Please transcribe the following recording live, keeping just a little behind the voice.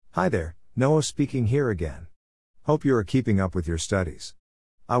Hi there, Noah speaking here again. Hope you are keeping up with your studies.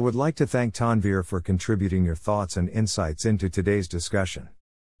 I would like to thank Tanvir for contributing your thoughts and insights into today's discussion.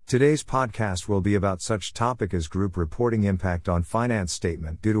 Today's podcast will be about such topic as group reporting impact on finance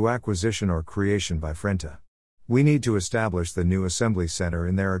statement due to acquisition or creation by Frinta. We need to establish the new assembly center,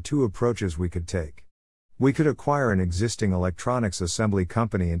 and there are two approaches we could take. We could acquire an existing electronics assembly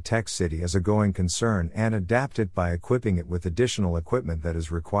company in Tech City as a going concern and adapt it by equipping it with additional equipment that is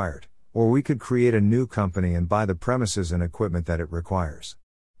required, or we could create a new company and buy the premises and equipment that it requires.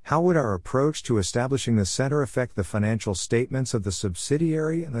 How would our approach to establishing the center affect the financial statements of the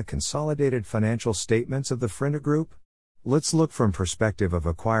subsidiary and the consolidated financial statements of the Frinta Group? Let's look from perspective of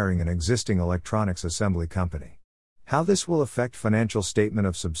acquiring an existing electronics assembly company. How this will affect financial statement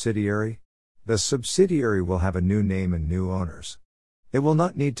of subsidiary? The subsidiary will have a new name and new owners. It will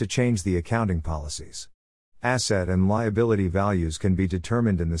not need to change the accounting policies. Asset and liability values can be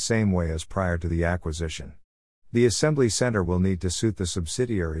determined in the same way as prior to the acquisition. The assembly center will need to suit the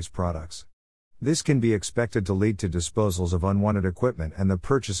subsidiary's products. This can be expected to lead to disposals of unwanted equipment and the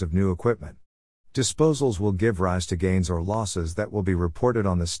purchase of new equipment. Disposals will give rise to gains or losses that will be reported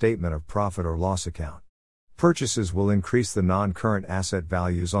on the statement of profit or loss account. Purchases will increase the non-current asset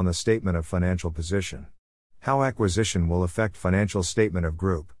values on the statement of financial position. How acquisition will affect financial statement of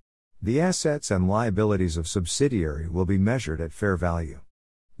group. The assets and liabilities of subsidiary will be measured at fair value.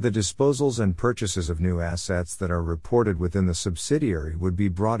 The disposals and purchases of new assets that are reported within the subsidiary would be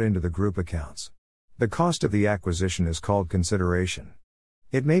brought into the group accounts. The cost of the acquisition is called consideration.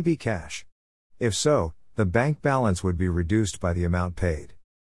 It may be cash. If so, the bank balance would be reduced by the amount paid.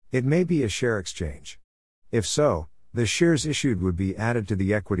 It may be a share exchange. If so, the shares issued would be added to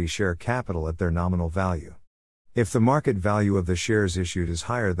the equity share capital at their nominal value. If the market value of the shares issued is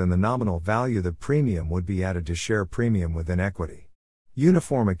higher than the nominal value, the premium would be added to share premium within equity.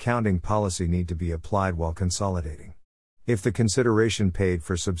 Uniform accounting policy need to be applied while consolidating. If the consideration paid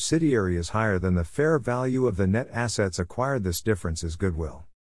for subsidiary is higher than the fair value of the net assets acquired, this difference is goodwill.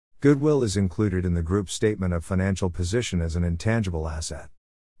 Goodwill is included in the group statement of financial position as an intangible asset.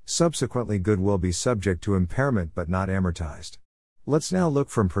 Subsequently, goodwill will be subject to impairment but not amortized. Let's now look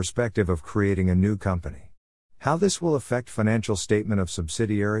from perspective of creating a new company. How this will affect financial statement of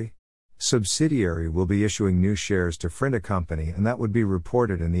subsidiary? Subsidiary will be issuing new shares to Frinta Company, and that would be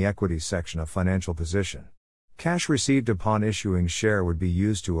reported in the equity section of financial position. Cash received upon issuing share would be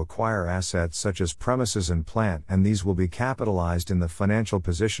used to acquire assets such as premises and plant, and these will be capitalized in the financial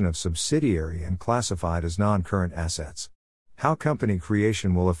position of subsidiary and classified as non-current assets. How company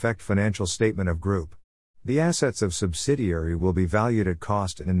creation will affect financial statement of group. The assets of subsidiary will be valued at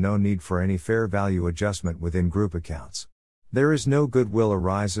cost and no need for any fair value adjustment within group accounts. There is no goodwill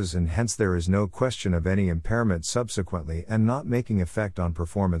arises, and hence there is no question of any impairment subsequently and not making effect on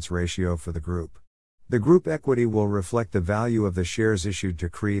performance ratio for the group. The group equity will reflect the value of the shares issued to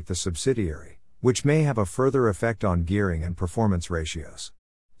create the subsidiary, which may have a further effect on gearing and performance ratios.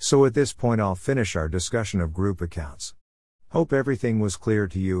 So at this point I'll finish our discussion of group accounts. Hope everything was clear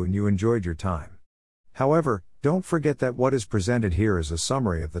to you and you enjoyed your time. However, don't forget that what is presented here is a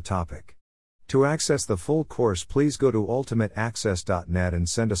summary of the topic. To access the full course, please go to ultimateaccess.net and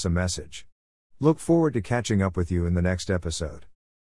send us a message. Look forward to catching up with you in the next episode.